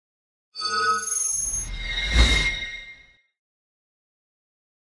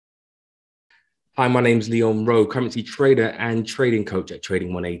Hi, my name's Leon Rowe, currency trader and trading coach at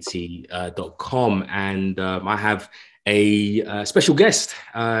trading180.com. And I have a special guest,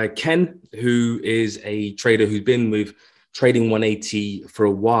 Ken, who is a trader who's been with Trading 180 for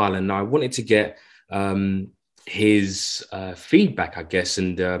a while. And I wanted to get his feedback, I guess,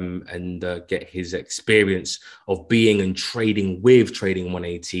 and get his experience of being and trading with Trading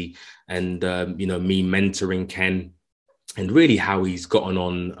 180 and, me mentoring Ken and really how he's gotten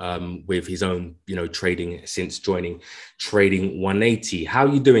on with his own, trading since joining Trading 180. How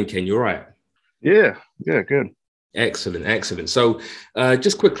are you doing, Ken? You all right? Yeah, good. Excellent, excellent. So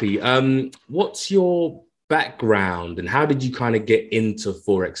just quickly, what's your background and how did you kind of get into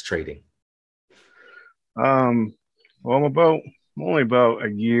Forex trading? Um, well, I'm only about a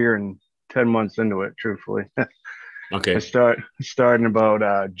year and 10 months into it, truthfully. I Okay. started in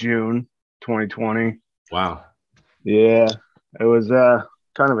about June 2020. Wow. Yeah, it was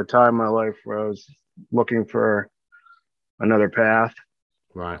kind of a time in my life where I was looking for another path.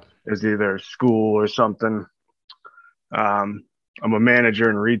 Right. It was either school or something. Um, I'm a manager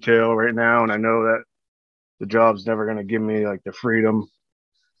in retail right now, and I know that the job's never going to give me like the freedom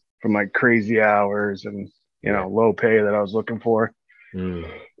from like crazy hours and Yeah. low pay that I was looking for. Mm.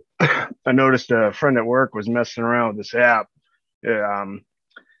 I noticed a friend at work was messing around with this app. Um,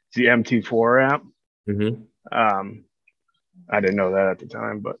 it's the MT4 app. Mm-hmm. Um, I didn't know that at the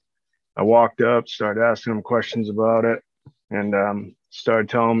time, but I walked up, started asking him questions about it, and started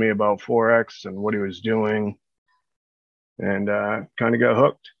telling me about Forex and what he was doing, and kind of got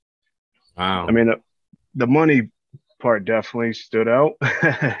hooked. I Wow. mean, the money part definitely stood out.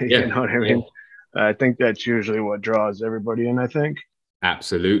 You Yeah. know what I Yeah. mean? I think that's usually what draws everybody in, I think.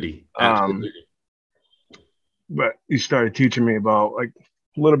 Absolutely. Um, Absolutely. but he started teaching me about like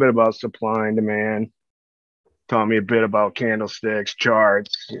a little bit about supply and demand, taught me a bit about candlesticks,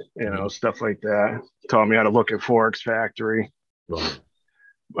 charts, Mhm. stuff like that. Taught me how to look at Forex Factory. Right.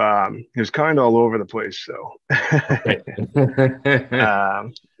 He was kind of all over the place, so Okay.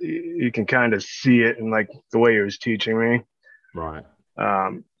 you can kind of see it in like the way he was teaching me. Right.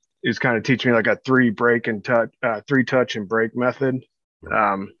 Um, he was kind of teaching me like a three touch and break method.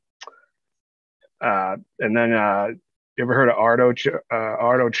 Right. Um, and then you ever heard of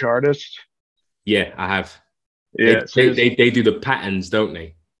Ardo Chartist? Yeah, I have. They, Yeah, so he they was they they do the patterns, don't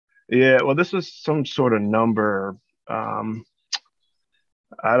they? Yeah, well, this was some sort of number. Um,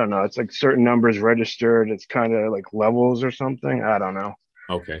 I don't know. It's like certain numbers registered. It's kind of like levels or something. I don't know.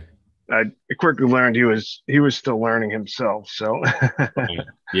 Okay. I quickly learned he was still learning himself. So, Right.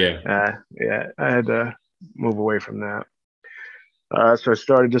 Yeah. yeah, I had to move away from that. So I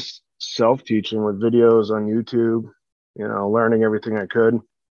started just self-teaching with videos on YouTube. Learning everything I could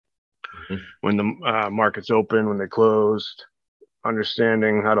Mhm. when the markets open, when they closed,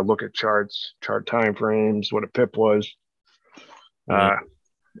 understanding how to look at charts, chart time frames, what a pip was. Uh, Mm.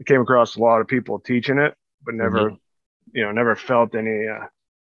 I came across a lot of people teaching it, but never, Mhm. never felt any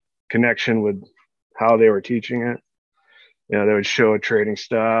connection with how they were teaching it. They would show a trading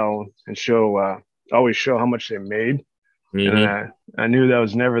style and always show how much they made. And then Mhm. I knew that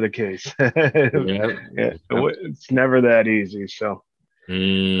was never the case. Yeah. Yeah. It's never that easy. So,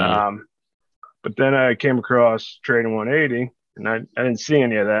 Mm. um, but then I came across Trading 180 and I didn't see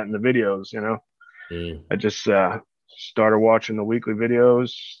any of that in the videos. Mm. I just started watching the weekly videos,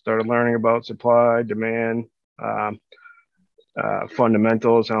 started learning about supply, demand, um,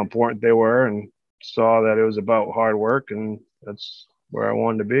 fundamentals, how important they were, and saw that it was about hard work, and that's where I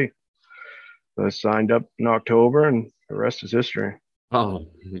wanted to be. So I signed up in October, and the rest is history.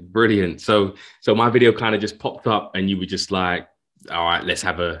 Oh, brilliant. So my video kind of just popped up and you were just like, all right, let's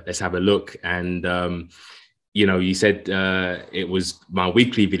have a look. And you said it was my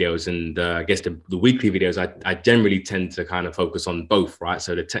weekly videos, and I guess the weekly videos I generally tend to kind of focus on both, right?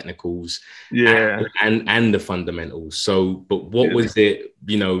 So the technicals Yeah, and the fundamentals. So, but what yeah. was it,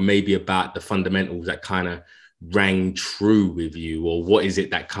 maybe about the fundamentals that kind of rang true with you, or what is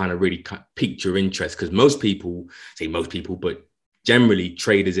it that kind of really piqued your interest? Because most people, but generally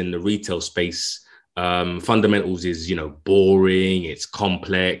traders in the retail space, fundamentals is boring, it's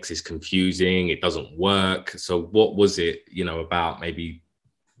complex, it's confusing, it doesn't work. So what was it about maybe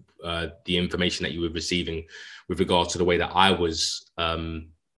the information that you were receiving with regards to the way that I was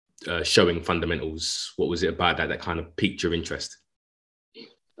showing fundamentals? What was it about that kind of piqued your interest?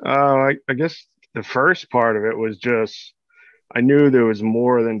 I guess the first part of it was just I knew there was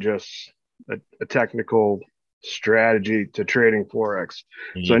more than just a technical strategy to trading forex,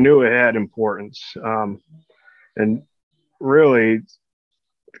 so I Mm. knew it had importance. And really,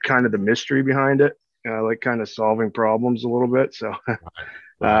 kind of the mystery behind it. I like kind of solving problems a little bit. So, Right.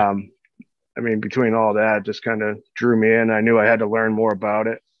 Right. um, mean, between all that, just kind of drew me in. I knew I had to learn more about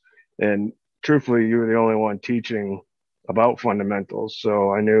it. And truthfully, you were the only one teaching about fundamentals.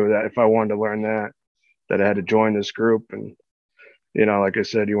 So I knew that if I wanted to learn that, I had to join this group. And, like I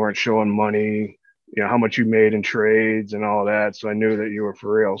said, you weren't showing money, how much you made in trades and all that. So I knew that you were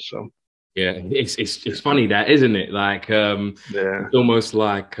for real. So yeah, it's funny that, isn't it? Like, yeah, it's almost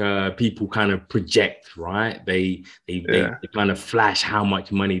like people kind of project, right? They kind of flash how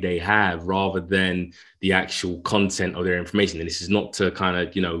much money they have rather than the actual content of their information. And this is not to kind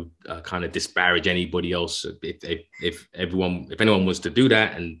of kind of disparage anybody else. If anyone wants to do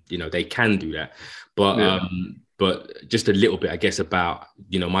that, and they can do that, but just a little bit, I guess, about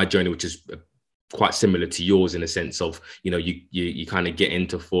my journey, which is quite similar to yours in a sense of, you kind of get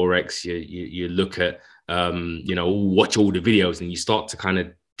into Forex, you look at, watch all the videos and you start to kind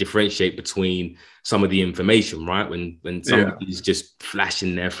of differentiate between some of the information, right? When somebody's just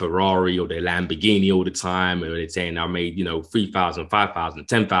flashing their Ferrari or their Lamborghini all the time, and they're saying, I made, 3,000, 5,000,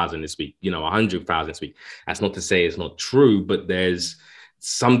 10,000 this week, 100,000 this week. That's not to say it's not true, but there's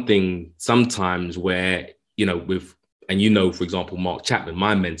something sometimes where, for example, Mark Chapman,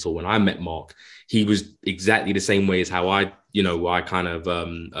 my mentor, when I met Mark, he was exactly the same way as how I kind of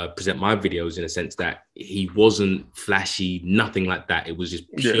present my videos, in a sense that he wasn't flashy, nothing like that. It was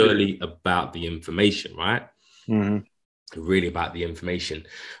just purely about the information, right? Mm-hmm. Really about the information.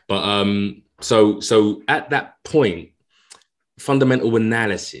 But so at that point, fundamental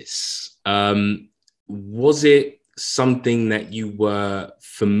analysis, was it something that you were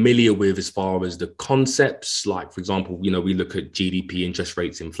familiar with as far as the concepts? Like, for example, we look at GDP, interest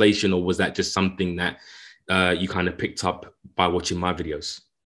rates, inflation, or was that just something that you kind of picked up by watching my videos?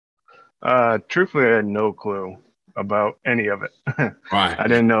 Truthfully, I had no clue about any of it. Right. I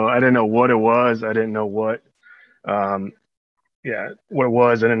didn't know what it was. I didn't know what it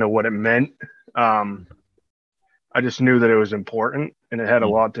was. I didn't know what it meant. I just knew that it was important, and it had a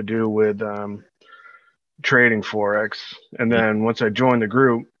lot to do with trading Forex. And then once I joined the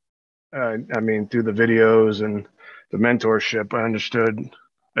group, through the videos and the mentorship,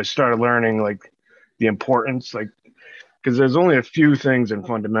 I started learning like the importance, like, because there's only a few things in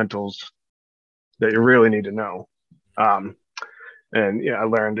fundamentals that you really need to know. I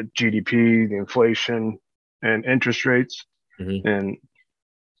learned the GDP, the inflation, and interest rates. Mm-hmm. And,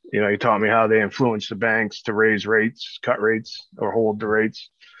 he taught me how they influence the banks to raise rates, cut rates, or hold the rates.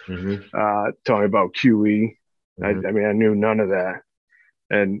 Mm-hmm. Taught me about QE. Mm-hmm. I knew none of that.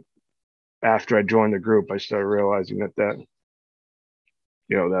 And after I joined the group, I started realizing that that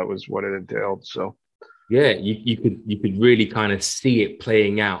was what it entailed. So yeah, you could really kind of see it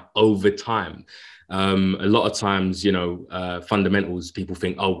playing out over time. A lot of times, fundamentals, people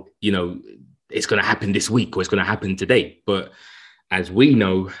think, oh, it's going to happen this week or it's going to happen today. But as we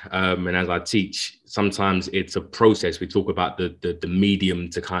know, and as I teach, sometimes it's a process. We talk about the medium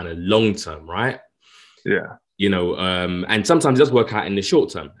to kind of long term, right? Yeah. And sometimes it does work out in the short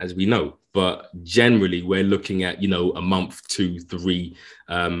term, as we know. But generally, we're looking at, a month, 2, 3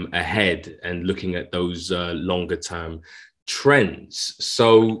 ahead, and looking at those longer term trends.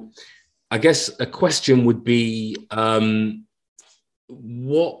 So I guess a question would be,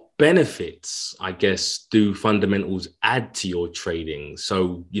 what benefits, I guess, do fundamentals add to your trading?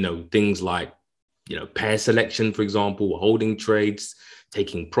 So, things like, pair selection, for example, holding trades,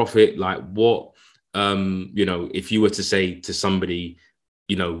 taking profit, like what, if you were to say to somebody,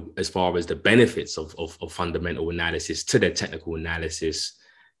 as far as the benefits of fundamental analysis to their technical analysis,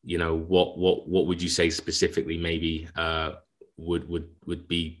 what would you say specifically maybe would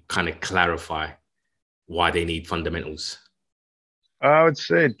be kind of clarify why they need fundamentals? I would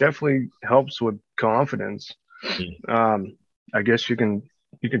say it definitely helps with confidence. I guess you can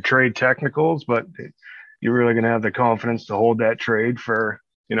trade technicals, but you're really going to have the confidence to hold that trade for,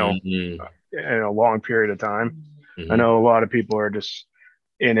 in a long period of time. Mm-hmm. I know a lot of people are just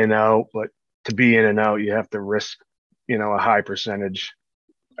in and out, but to be in and out, you have to risk, a high percentage.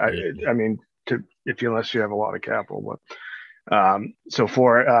 Unless you have a lot of capital, but so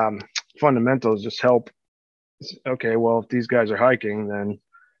for fundamentals just help. Okay, well, if these guys are hiking, then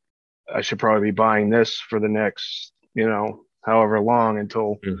I should probably be buying this for the next, however long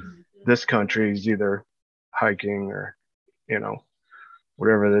until this country is either hiking or,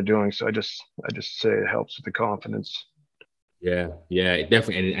 whatever they're doing. So I just say it helps with the confidence. Yeah,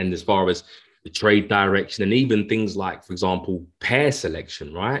 definitely. And as far as the trade direction and even things like, for example, pair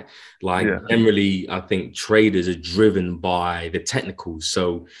selection, right? Like generally, I think traders are driven by the technicals.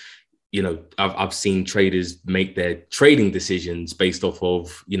 So, I've seen traders make their trading decisions based off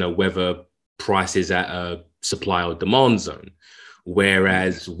of, whether price is at a supply or demand zone,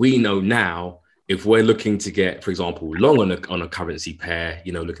 Whereas we know now, if we're looking to get, for example, long on a currency pair,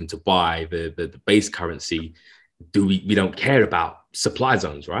 looking to buy the base currency, we don't care about supply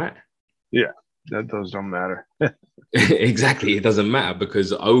zones, right? Yeah, those don't matter. Exactly. It doesn't matter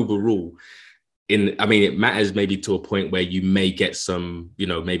because overall, it matters maybe to a point where you may get some,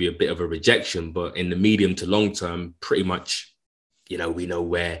 maybe a bit of a rejection, but in the medium to long term, pretty much, we know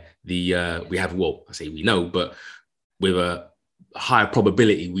where we have, well, I say we know, but with a higher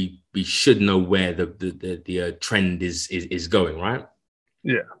probability, we should know where the trend is going, right?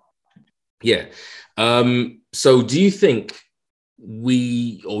 Yeah. Yeah. So do you think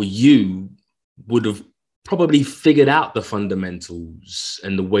we or you would have probably figured out the fundamentals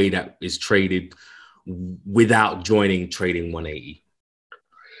and the way that is traded without joining Trading 180?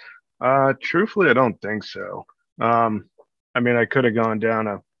 Truthfully, I don't think so. I could have gone down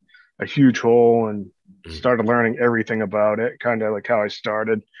a huge hole and started learning everything about it, kind of like how I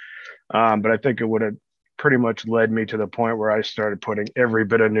started. But I think it would have pretty much led me to the point where I started putting every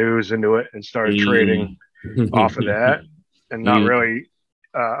bit of news into it and started trading off of that and not really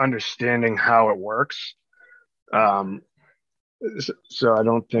understanding how it works. So I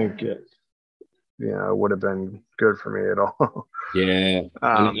don't think it would have been good for me at all. Yeah.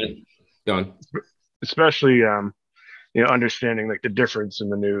 Go on. Especially, understanding like the difference in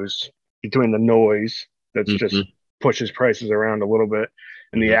the news between the noise that's just pushes prices around a little bit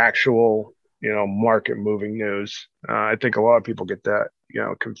and the actual, market moving news. I think a lot of people get that,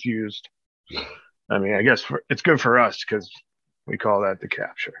 confused. I guess it's good for us because we call that the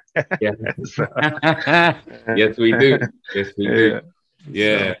capture. Yeah. Yes, we do. Yes, we do.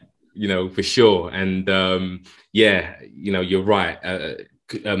 Yeah. So. For sure. And you're right.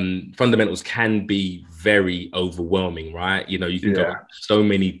 Fundamentals can be very overwhelming, right? You can go so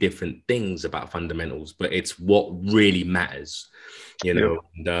many different things about fundamentals, but it's what really matters,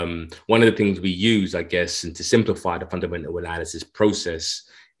 And one of the things we use, I guess, and to simplify the fundamental analysis process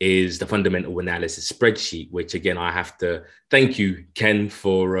is the fundamental analysis spreadsheet, which again, I have to thank you, Ken,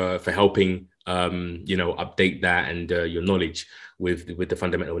 for helping, update that and your knowledge with the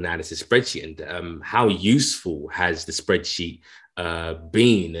fundamental analysis spreadsheet, and how useful has the spreadsheet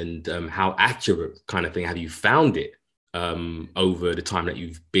been, and how accurate kind of thing have you found it over the time that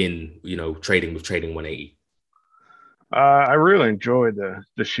you've been, trading with Trading 180? I really enjoyed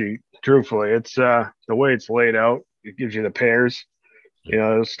the sheet. Truthfully, it's the way it's laid out. It gives you the pairs.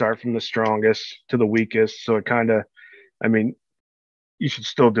 It'll start from the strongest to the weakest. So it kind of, you should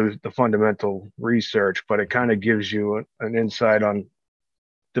still do the fundamental research, but it kind of gives you an insight on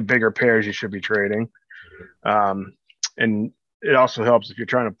the bigger pairs you should be trading. And it also helps if you're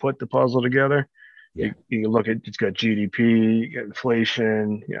trying to put the puzzle together. You look at, it's got GDP, you got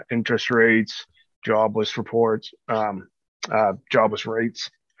inflation, interest rates, jobless reports, jobless rates.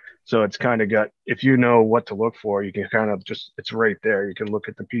 So it's kind of got, if you know what to look for, you can kind of just, it's right there. You can look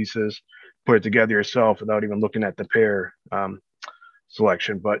at the pieces, put it together yourself without even looking at the pair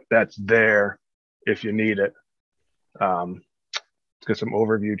selection, but that's there if you need it. It's got some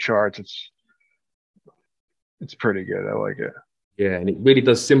overview charts. It's pretty good. I like it. Yeah, and it really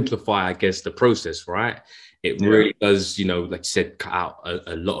does simplify, I guess, the process, right? It really does, like you said, cut out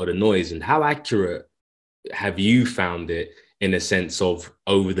a lot of the noise. And how accurate have you found it in a sense of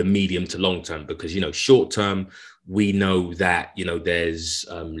over the medium to long term? Because, short term, we know that, there's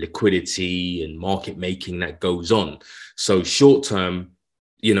liquidity and market making that goes on. So short term,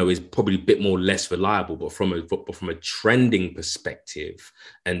 is probably a bit more less reliable, but from a trending perspective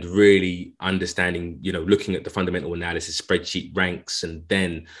and really understanding, looking at the fundamental analysis spreadsheet ranks and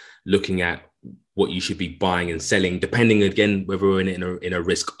then looking at what you should be buying and selling, depending again, whether we're in a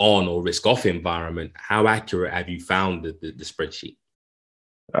risk on or risk off environment. How accurate have you found the spreadsheet?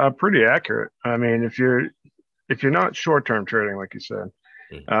 Pretty accurate. If you're not short-term trading, like you said,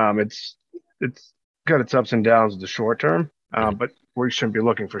 it's got its ups and downs of the short term, but we shouldn't be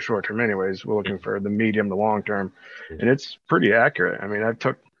looking for short term anyways. We're looking for the medium to long term, and it's pretty accurate. I've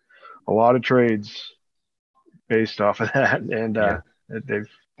took a lot of trades based off of that, and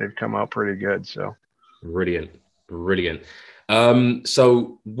they've come out pretty good. So brilliant.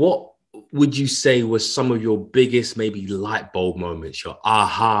 So what would you say was some of your biggest maybe light bulb moments, your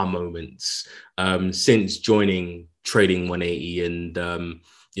aha moments since joining Trading 180, and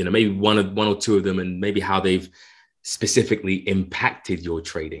maybe one or two of them, and maybe how they've specifically impacted your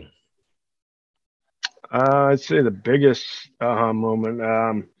trading? I'd say the biggest moment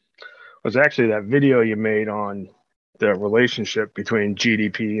was actually that video you made on the relationship between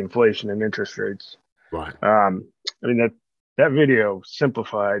GDP, inflation, and interest rates. Right. That video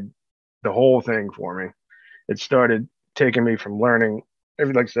simplified the whole thing for me. It started taken me from learning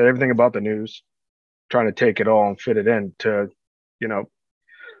like I said, everything about the news, trying to take it all and fit it in to, you know,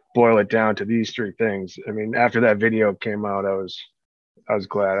 boil it down to these three things. I mean, after that video came out, I was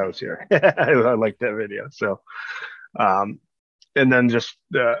glad I was here. I liked that video. So, um, and then just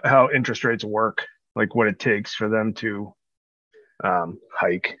how interest rates work, like what it takes for them to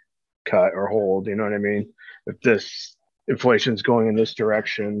hike, cut, or hold. You know what I mean? If this inflation's going in this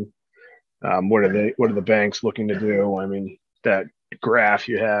direction, what are they? What are the banks looking to do? I mean, that graph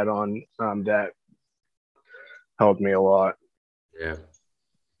you had on that helped me a lot. Yeah.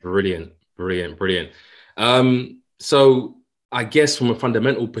 Brilliant, brilliant, brilliant. So I guess from a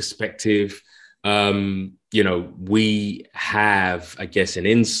fundamental perspective, we have, I guess, an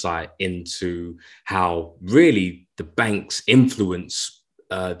insight into how really the banks influence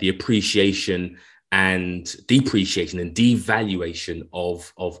the appreciation and depreciation and devaluation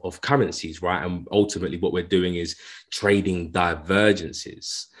of currencies, right? And ultimately what we're doing is trading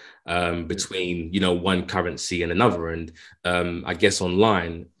divergences between, one currency and another. And I guess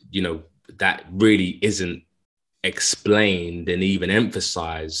online, that really isn't explained and even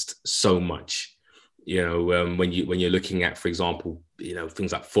emphasized so much. When you're looking at, for example,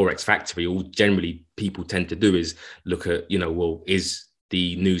 things like Forex Factory, all generally people tend to do is look at, well, is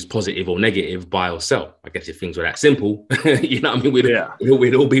the news positive or negative, buy or sell? I guess if things were that simple, we'd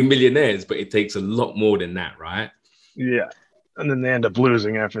all be millionaires, but it takes a lot more than that, right? Yeah. And then they end up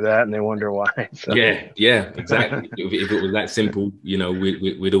losing after that and they wonder why. So. Yeah, exactly. If it was that simple,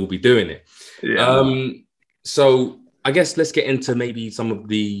 we'd all be doing it. Yeah. So I guess let's get into maybe some of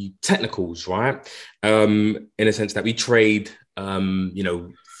the technicals, right? In a sense that we trade,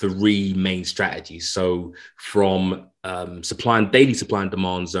 three main strategies. So from daily supply and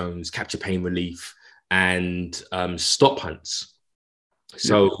demand zones, capture pain relief, and stop hunts.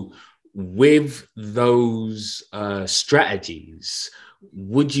 So with those strategies,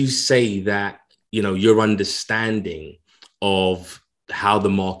 would you say that, your understanding of how the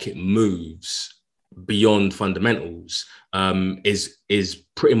market moves beyond fundamentals is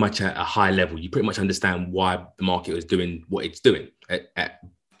pretty much at a high level? You pretty much understand why the market is doing what it's doing at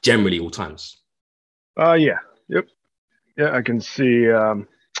generally all times. Yeah. Yep. Yeah, I can see where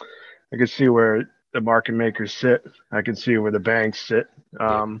the market makers sit. I can see where the banks sit.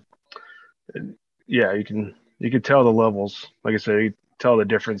 Yeah, you can tell the levels. Like I said, you tell the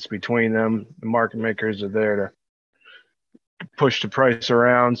difference between them. The market makers are there to push the price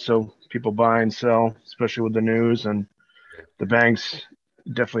around so people buy and sell, especially with the news, and the banks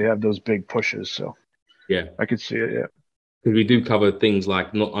definitely have those big pushes. So Yeah, I could see it. Yeah. because we do cover things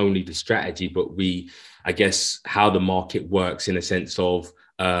like not only the strategy, but I guess, how the market works in a sense of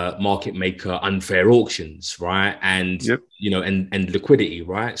market maker unfair auctions, right? And, Yep. and liquidity,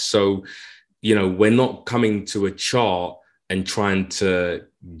 right? So, we're not coming to a chart and trying to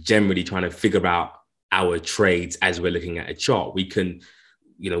figure out our trades as we're looking at a chart. We can,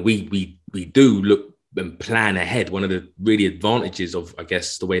 we do look and plan ahead. One of the really advantages of, I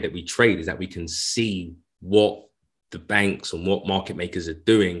guess, the way that we trade is that we can see what the banks and what market makers are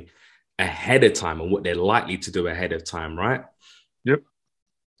doing ahead of time and what they're likely to do ahead of time, right? Yep.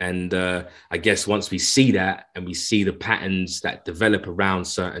 And I guess once we see that and we see the patterns that develop around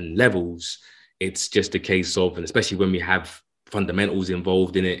certain levels, it's just a case of, and especially when we have fundamentals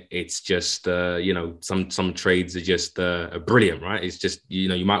involved in it, it's just, some trades are just brilliant, right? It's just,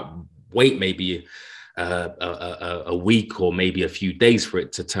 you might wait maybe a week or maybe a few days for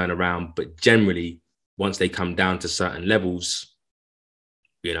it to turn around. But generally, once they come down to certain levels,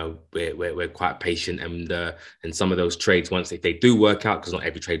 we're quite patient, and some of those trades, once they do work out, because not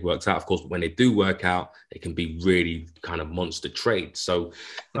every trade works out, of course, but when they do work out, they can be really kind of monster trades. So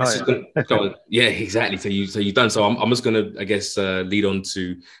yeah, exactly. So you've done. So I'm just gonna, I guess, lead on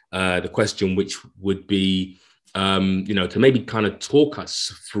to the question, which would be, to maybe kind of talk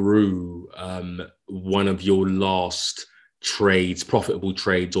us through one of your last trades, profitable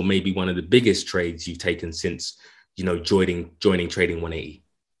trades, or maybe one of the biggest trades you've taken since, joining Trading 180.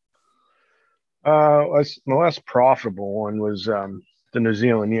 My last profitable one was the New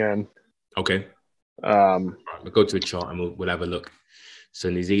Zealand yen. Okay. Right, we'll go to a chart and we'll have a look. So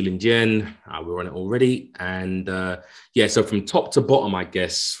New Zealand yen, we're on it already. And so from top to bottom, I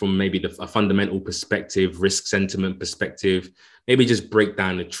guess, from maybe a fundamental perspective, risk sentiment perspective, maybe just break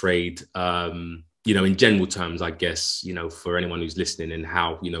down the trade, in general terms, I guess, for anyone who's listening, and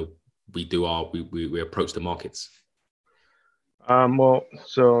how, we approach the markets.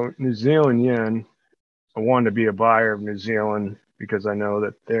 So New Zealand yen, I wanted to be a buyer of New Zealand because I know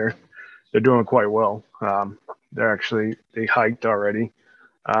that they're doing quite well. They hiked already,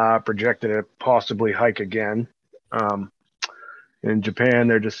 projected to possibly hike again. In Japan,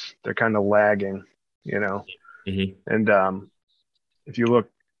 they're kind of lagging, you know. Mm-hmm. And if you look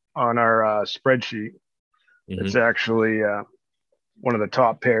on our spreadsheet, it's Mm-hmm. actually one of the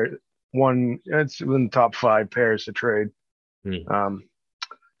top pairs. It's in the top 5 pairs to trade. Mm. Um,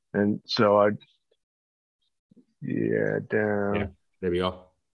 and so Yeah, down. there we are.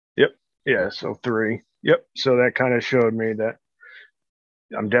 Yep. Yeah. So 3. Yep. So that kind of showed me that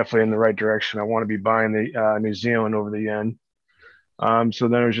I'm definitely in the right direction. I want to be buying the New Zealand over the yen. So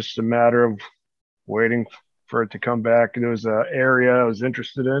then it was just a matter of waiting for it to come back. There was an area I was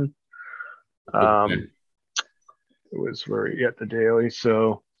interested in. Um, it was where you at the daily.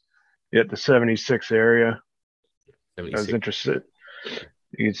 So at the 76 area, I was 76 interested.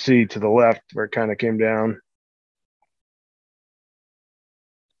 You can see to the left where it kind of came down.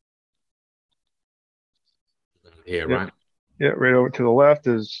 here, Yep. right? Yeah, right over to the left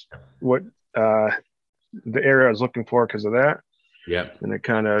is what the area I was looking for because of that. Yep. And it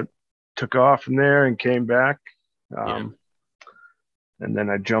kind of took off from there and came back. Yeah. And then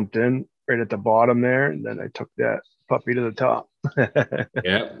I jumped in right at the bottom there, and then I took that puppy to the top.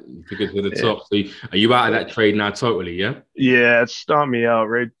 Yeah, you took it to the Yeah. top. So are you out of that trade now totally, yeah? Yeah, it stomped me out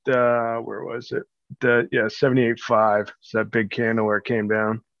right where was it? 78.5. It's that big candle where it came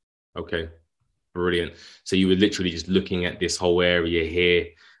down. Okay, brilliant. So you were literally just looking at this whole area here.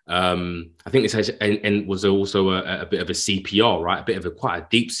 I think this has and was also a bit of a CPR, right? A bit of quite a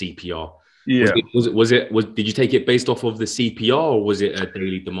deep CPR. Yeah. Did you take it based off of the CPR or was it a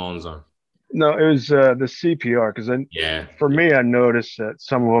daily demand zone? No, it was the CPR because then Yeah. for me, I noticed that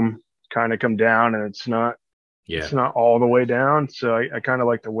some of them kind of come down and it's not all the way down. So I kind of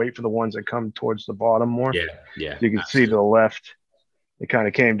like to wait for the ones that come towards the bottom more. Yeah. Yeah. You can see to Absolutely. the left, it kind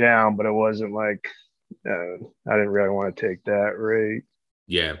of came down, but it wasn't like I didn't really want to take that right.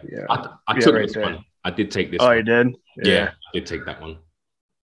 Yeah. Yeah. I Yeah, took right this there. one. I did take this Oh, one. you did? Yeah, Yeah. I did take that one.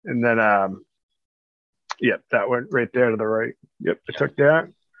 And then yep, that went right there to the right. Yep, I took that.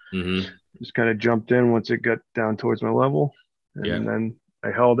 Mm-hmm. Just kind of jumped in once it got down towards my level. Yeah. And then I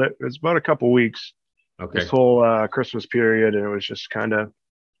held it. It was about a couple weeks, this Okay. whole Christmas period, and it was just kind of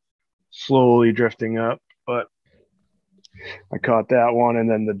slowly drifting up. But I caught that one, and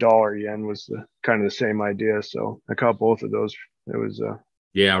then the dollar yen was kind of the same idea. So I caught both of those. It was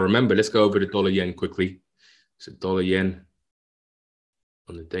Yeah, I remember. Let's go over the dollar yen quickly. So dollar yen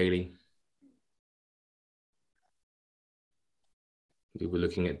on the daily. We were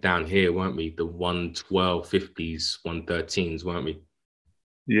looking at down here, weren't we? The 112.50s, 113s, weren't we?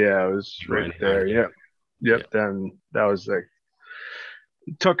 yeah, it was right there. Yep. Yep. Yeah. Then that was like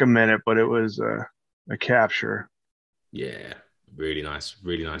it took a minute, but it was a capture. Yeah. Really nice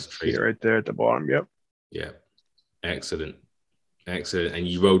trade. See it right there at the bottom. Yep. Yeah. Excellent. Excellent. And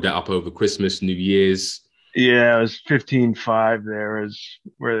you rode that up over Christmas, New Year's. Yeah, it was 15.5 there is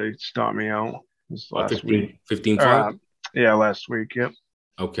where they stopped me out this last week. 15.5? Yeah, last week. Yep.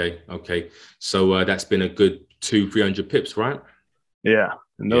 Okay. Okay. So that's been a good 200-300 pips, right? Yeah.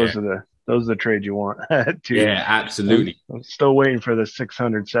 And Yeah. those are the trades you want. Yeah, absolutely. I'm still waiting for the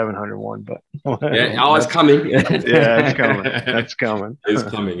 600, 700 one, but yeah, oh, it's coming. yeah, it's coming. That's coming. It's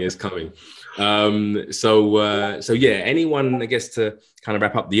coming. It's coming. So yeah, anyone, I guess, to kind of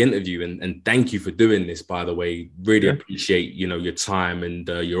wrap up the interview, and thank you for doing this, by the way. Really appreciate, your time and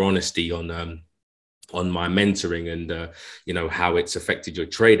your honesty on my mentoring and how it's affected your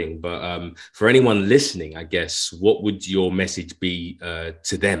trading. But for anyone listening, I guess, what would your message be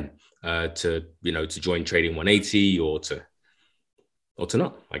to them to join Trading 180 or to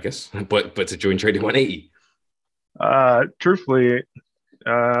not, I guess, but to join Trading 180? Truthfully,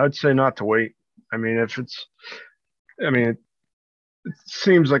 I'd say not to wait. I mean, it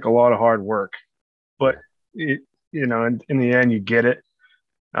seems like a lot of hard work, but in the end, you get it.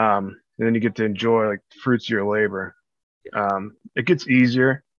 And then you get to enjoy like the fruits of your labor. It gets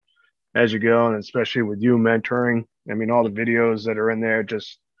easier as you go, and especially with you mentoring. I mean, all the videos that are in there,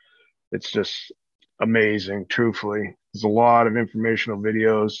 it's just amazing. Truthfully, there's a lot of informational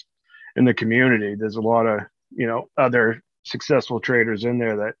videos in the community. There's a lot of other successful traders in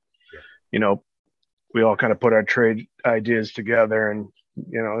there that we all kind of put our trade ideas together, and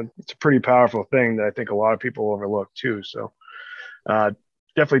it's a pretty powerful thing that I think a lot of people overlook too. So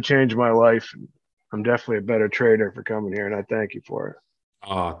definitely changed my life. I'm definitely a better trader for coming here, and I thank you for it.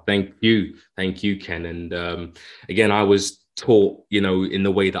 Oh, thank you, Ken. And again, I was taught, in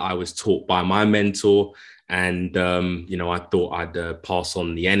the way that I was taught by my mentor, and I thought I'd pass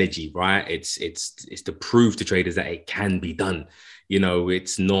on the energy. Right? It's to prove to traders that it can be done.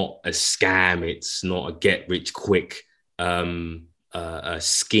 It's not a scam. It's not a get rich quick a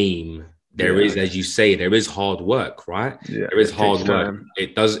scheme. there is, as you say, there is hard work, right? Yeah, There is it takes hard work. time.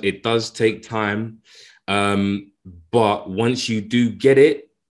 It does take time. But once you do get it,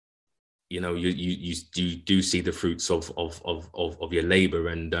 you know, you do see the fruits of your labor.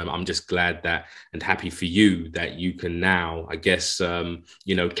 And I'm just glad that, and happy for you that you can now, I guess,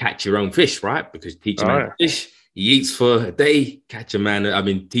 you know, catch your own fish, right? Because teach a man to fish, he eats for a day. Teach a man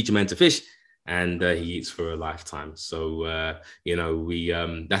to fish, and he eats for a lifetime. So you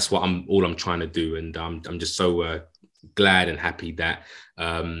know, that's what I'm trying to do. And I'm just so glad and happy that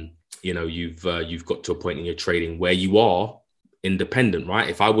you know, you've got to a point in your trading where you are independent, right?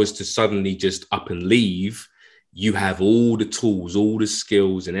 If I was to suddenly just up and leave, you have all the tools, all the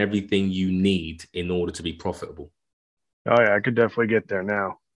skills, and everything you need in order to be profitable. Oh yeah, I could definitely get there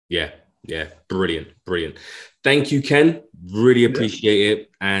now. Yeah, brilliant. Thank you, Ken. Really appreciate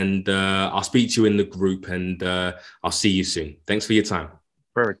it. And I'll speak to you in the group, and I'll see you soon. Thanks for your time.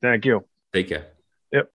 Perfect. Thank you. Take care.